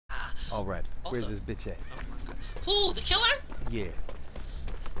Alright, Also, where's this bitch at? oh my god. Who? The killer? Yeah.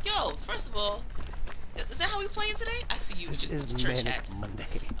 Yo, first of all, is that how we playing today? I see you This just is with the church Manic hat. Monday.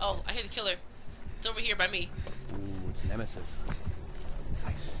 Oh, I hear the killer. It's over here by me. Ooh, it's Nemesis.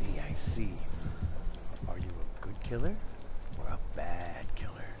 I see, I see. Are you a good killer or a bad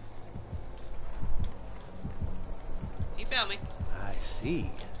killer? He found me. I see.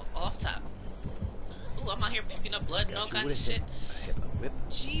 Off top. Ooh, I'm out here picking up blood and all kinds of shit. I hit a whip.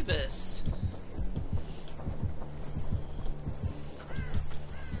 Jeebus.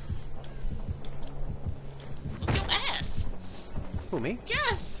 Whoop your ass. Who, me?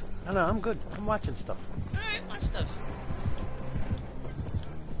 Yes. No, I'm good. I'm watching stuff. Alright, watch stuff.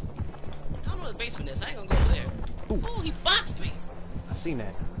 I don't know where the basement is. I ain't gonna go over there. Ooh. Ooh, he boxed me. I seen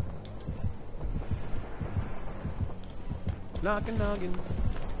that. Knocking noggins.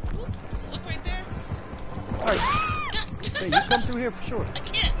 Ooh, look right there. Alright. Hey, you come through here for sure. I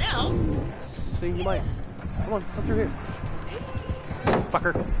can't now. See, you might. Come on, come through here.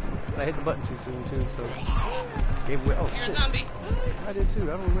 Fucker. I hit the button too soon, too, so... Gave away. Oh, You're shit. a zombie. I did too. I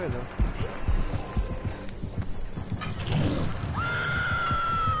don't regret it, though.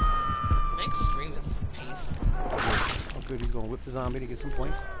 Meg's scream is painful. Oh, good. He's going to whip the zombie to get some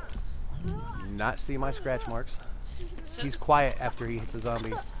points. Not see my scratch marks. He's quiet after he hits a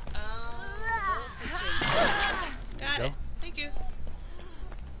zombie. Got it. Thank you.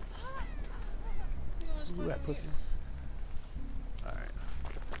 Ooh, that pussy. Alright.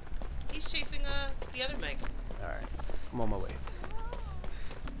 He's chasing the other Meg. Alright. I'm on my way.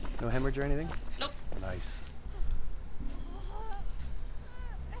 No hemorrhage or anything? Nope. Nice.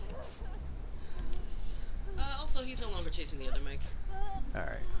 Also, he's no longer chasing the other Meg.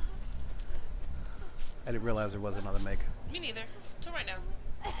 Alright. I didn't realize there was another Meg. Me neither. Till right now.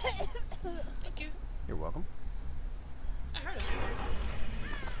 Thank you. You're welcome. I heard him.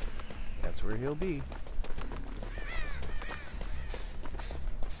 That's where he'll be.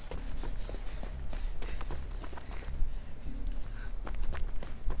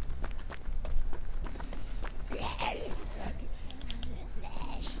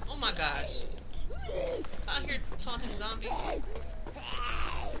 Oh my gosh. Out here taunting zombies.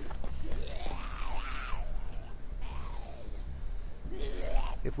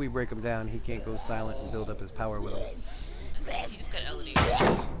 If we break him down, he can't go silent and build up his power with him. He just got LD.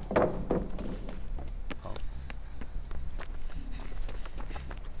 Oh.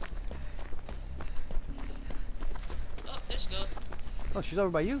 Oh, there she goes. Oh, she's over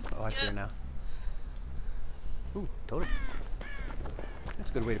by you? Oh, I see her Yeah. now. Ooh, totem. That's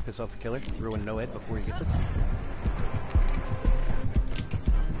a good way to piss off the killer. Ruin Noed before he gets it.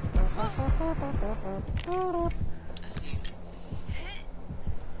 I see you.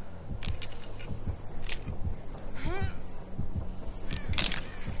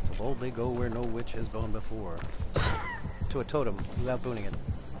 So boldly go where no witch has gone before. To a totem without booning it.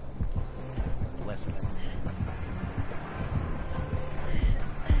 Lesson.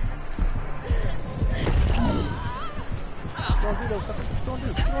 Don't do those suckers. Don't do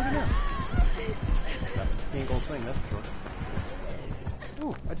now. He ain't gonna swing, that's for sure.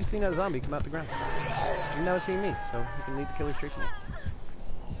 Ooh, I just seen that zombie come out the ground. You've never seen me, so you can lead the killer straight to me.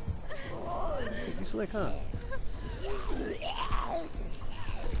 You slick, huh?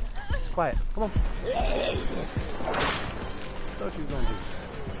 Quiet. Come on. Thought you was gonna do.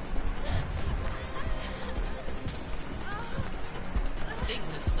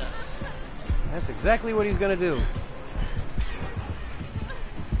 Things and stuff. That's exactly what he's gonna do.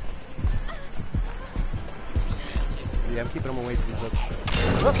 Yeah, I'm keeping him away from the hook.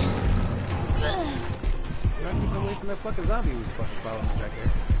 Whoops! I'm not keeping him away from that fucking zombie who was fucking following me back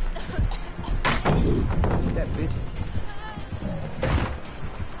there. That bitch.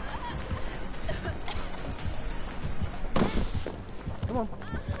 Come on.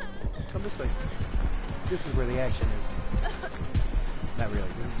 Come this way. This is where the action is. Not really.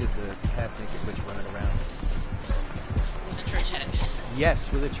 This is just a half-naked bitch running around. With a church hat. Yes,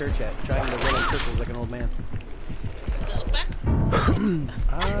 with a church hat. Trying to run in circles like an old man. Is it hook back?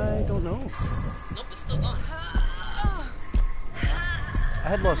 I don't know. Nope, it's still gone. I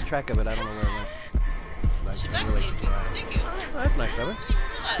had lost track of it. I don't know where it went. Like, She I'm vaccinated me. Thank you. Oh, that's nice of her. I didn't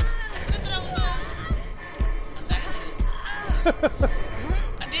even realize. I thought I was unvaccinated.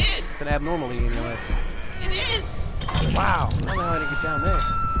 I did. It's an abnormality, you know. It is. Wow. I don't know how to get down there.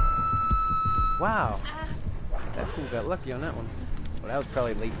 Wow. That fool got lucky on that one. Well, that was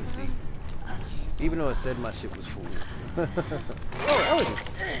probably latency. Even though it said my shit was full. Oh, elegant.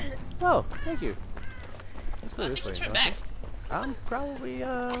 Oh, thank you. Let's go I this think way. you turned don't back. I'm probably,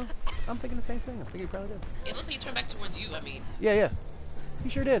 I'm thinking the same thing. I think he probably did. It looks like you turned back towards you, I mean. Yeah, yeah. He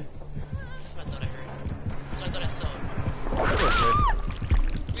sure did. That's what I thought I heard. That's what I thought I saw. That was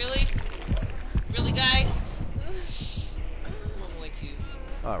good. Really? Really, guy? I'm on my way to you.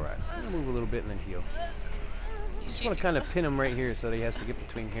 Alright. I'm gonna move a little bit and then heal. He's Just want to kind of pin him right here so that he has to get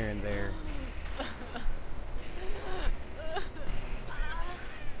between here and there.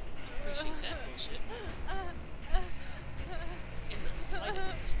 Appreciate that bullshit. In the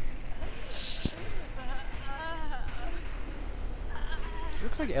slightest.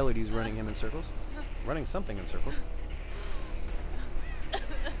 Looks like Elodie's running him in circles. Running something in circles.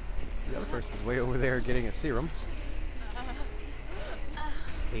 The other person's way over there getting a serum.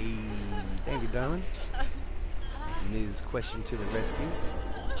 Hey, thank you, darling. Ms. Question to the rescue.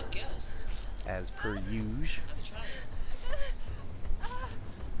 Fuck yes. As per usual. I've been trying.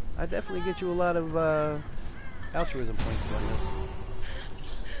 I definitely get you a lot of altruism points on this.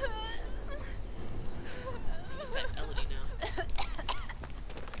 Who's that Elodie now?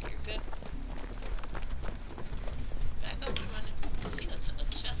 You're good. Back up and running. I see a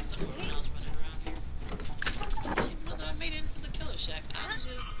chest somewhere when I was running around here. I didn't even know that I made it into the killer shack. I was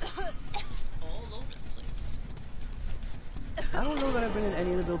just all over the place. I don't know that I've been in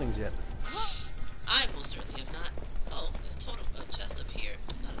any of the buildings yet. I most certainly have not. Oh, there's totem a chest up here.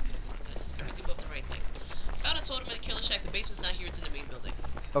 Not a oh my goodness. Everything but the right thing. Found a totem in the killer shack. The basement's not here. It's in the main building.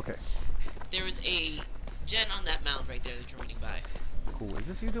 Okay. There is a gen on that mound right there that you're running by. Cool. Is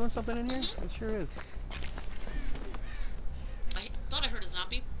this you doing something in here? It sure is. I thought I heard a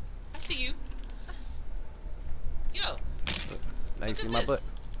zombie. I see you. Yo. Now you Look see at my this. butt.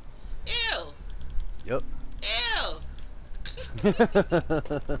 Ew. Yup. Ew.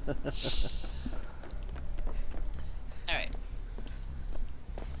 Alright.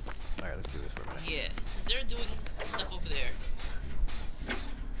 Alright, let's do this for a minute. Yeah. Since they're doing stuff over there, I'm gonna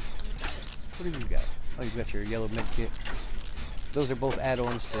try this. What have you got? Oh, you've got your yellow med kit. Those are both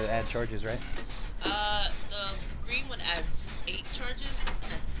add-ons to add charges, right? The green one adds 8 charges,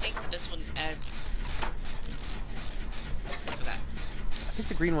 and I think this one adds... I forgot. I think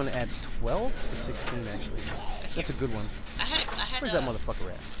the green one adds 12 or 16, actually. That's a good one. I had Where's that motherfucker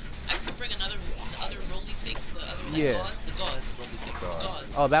at? I used to bring the other rolly thing, the other, like, Yeah. gauze, the rolly thing, the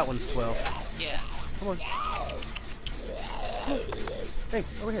gauze. Oh, that one's 12. Yeah. Come on. Hey,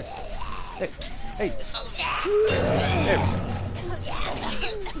 over here. Hey, psst, hey. It's following me. There. Is it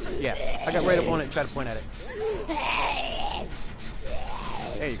you? Yeah, I got right up on it and tried to point at it.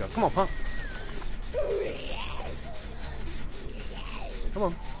 There you go. Come on, punk. Come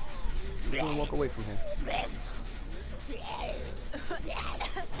on. I'm gonna walk away from here.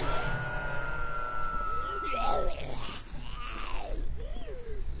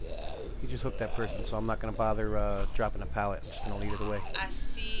 He just hooked that person, so I'm not gonna bother dropping a pallet. I'm just gonna lead it away. I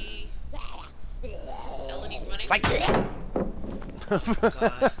see Elodie running. Psych! Oh god.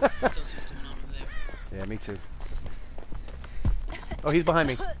 Knows what's going on over there. Yeah, me too. Oh, he's behind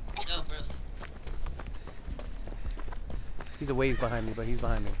me. Oh, gross. He's a ways behind me, but he's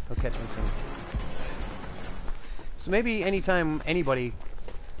behind me. He'll catch me soon. So maybe anytime anybody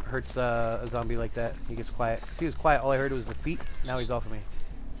hurts a zombie like that, he gets quiet. 'Cause he was quiet, all I heard was the feet. Now he's off of me.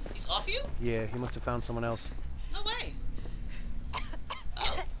 He's off you? Yeah, he must have found someone else. No way.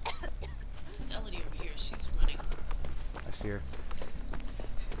 Oh. This is Elodie over here. She's running. I see her.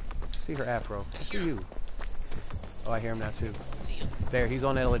 I see her afro. I see hear him. you. Oh, I hear him now too. See him. There, he's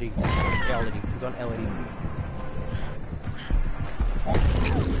on Elodie. Elodie. He's on Elodie.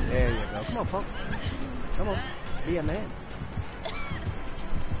 There you go. Come on, punk. Come on. Be a man.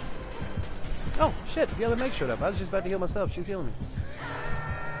 Oh, shit. The other Meg showed up. I was just about to heal myself. She's healing me.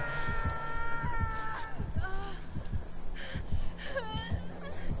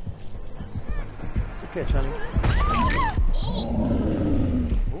 Good catch, honey. Oh.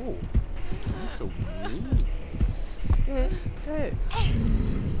 Oh. That's so mean. Go ahead. Go ahead.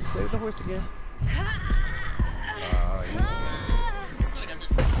 Play with the horse again. Oh, No, he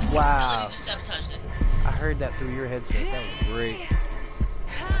doesn't. wow. Elodie just sabotaged it. I heard that through your headset. That was great.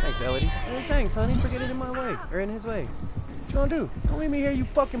 Thanks, Elodie. Hey, thanks, honey, for getting in my way. Or in his way. What you gonna do? Don't leave me here, you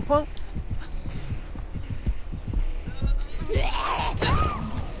fucking punk.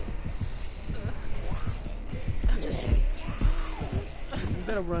 You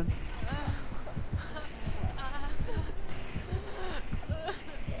better run.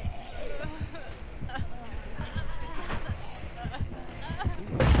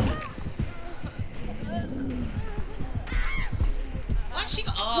 Why'd she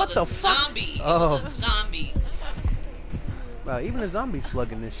go? Oh, What the fuck? Zombie. It Oh. was a zombie. Wow, even a zombie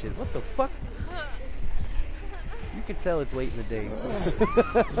slugging this shit. What the fuck? You can tell it's late in the day.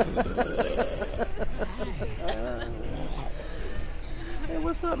 Hey,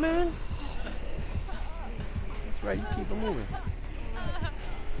 what's up, man? That's right, you keep it moving.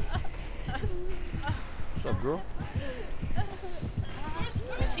 What's up, girl?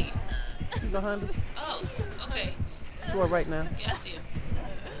 Where is he? He's behind us. Oh, okay. He's to our right now. Yeah, I see him.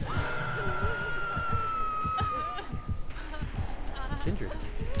 Kindred.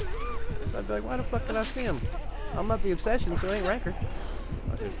 I'd be like, why the fuck did I see him? I'm not the obsession, so it ain't Ranker.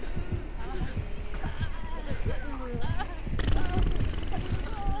 I just...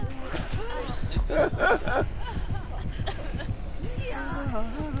 Oh,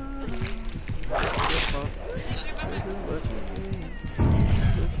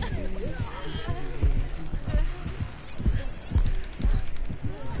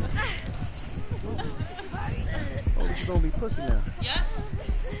 you're gonna be pussy now. Yes.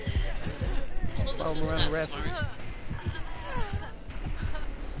 Although Follow this is around not the rest. smart.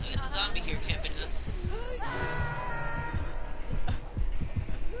 We got the zombie here camping us.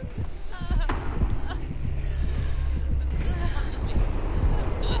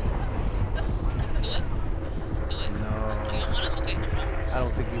 I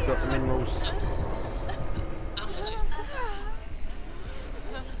don't think you've got the minerals. Nope. I'm with you.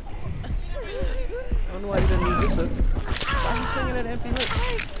 I don't know why he doesn't use this hook. Why are you swinging that empty hook?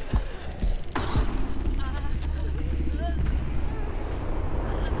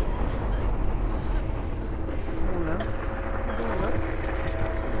 Come on now. What are you doing, man?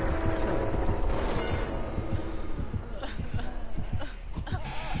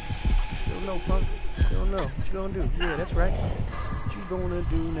 Still no, punk. Still no. What you gonna do? Yeah, that's right. What you gonna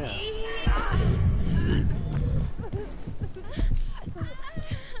do now?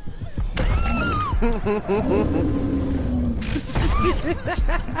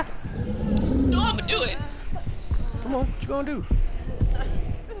 No, I'ma do it. Come on, what you gonna do?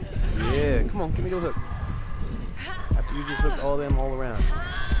 Yeah, come on, give me the hook. After you just hooked all them all around.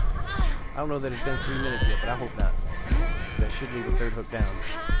 I don't know that it's been 3 minutes yet, but I hope not. That should leave the third hook down.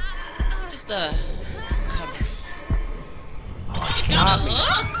 Just cover. Oh, you got a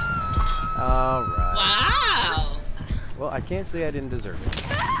hook? Alright. Wow. Well, I can't say I didn't deserve it.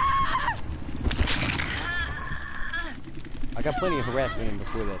 I got plenty of harassment in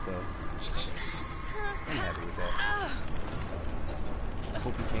before that, though. I'm happy with that. I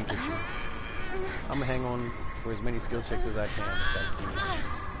hope he can't get you. I'm gonna hang on for as many skill checks as I can if I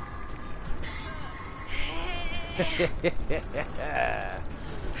see it.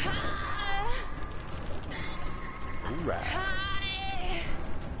 Alright.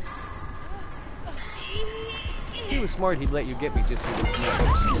 If he was smart, he'd let you get me just with the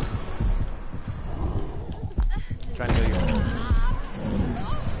hooks. Trying to kill you.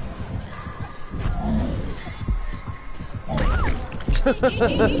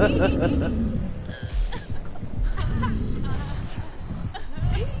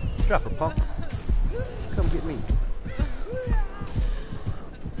 Drop her, punk. Come get me.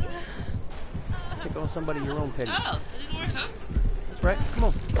 Pick on somebody your own petty. Oh, that didn't work, huh? That's right. Come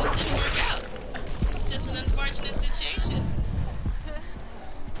on. It just didn't work out. It's just an unfortunate situation.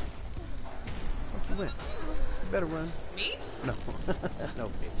 Fuck you went. You better run. Me? No. No,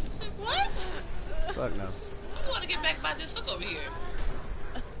 bitch. It's like, what? Fuck no. I want to get back by this hook over here.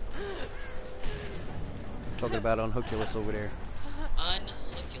 Talking about unhookulous over there.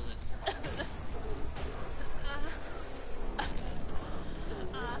 Unhookulous.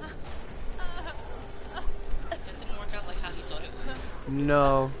 That didn't work out like how he thought it would.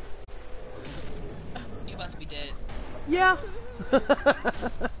 No. You about to be dead. Yeah.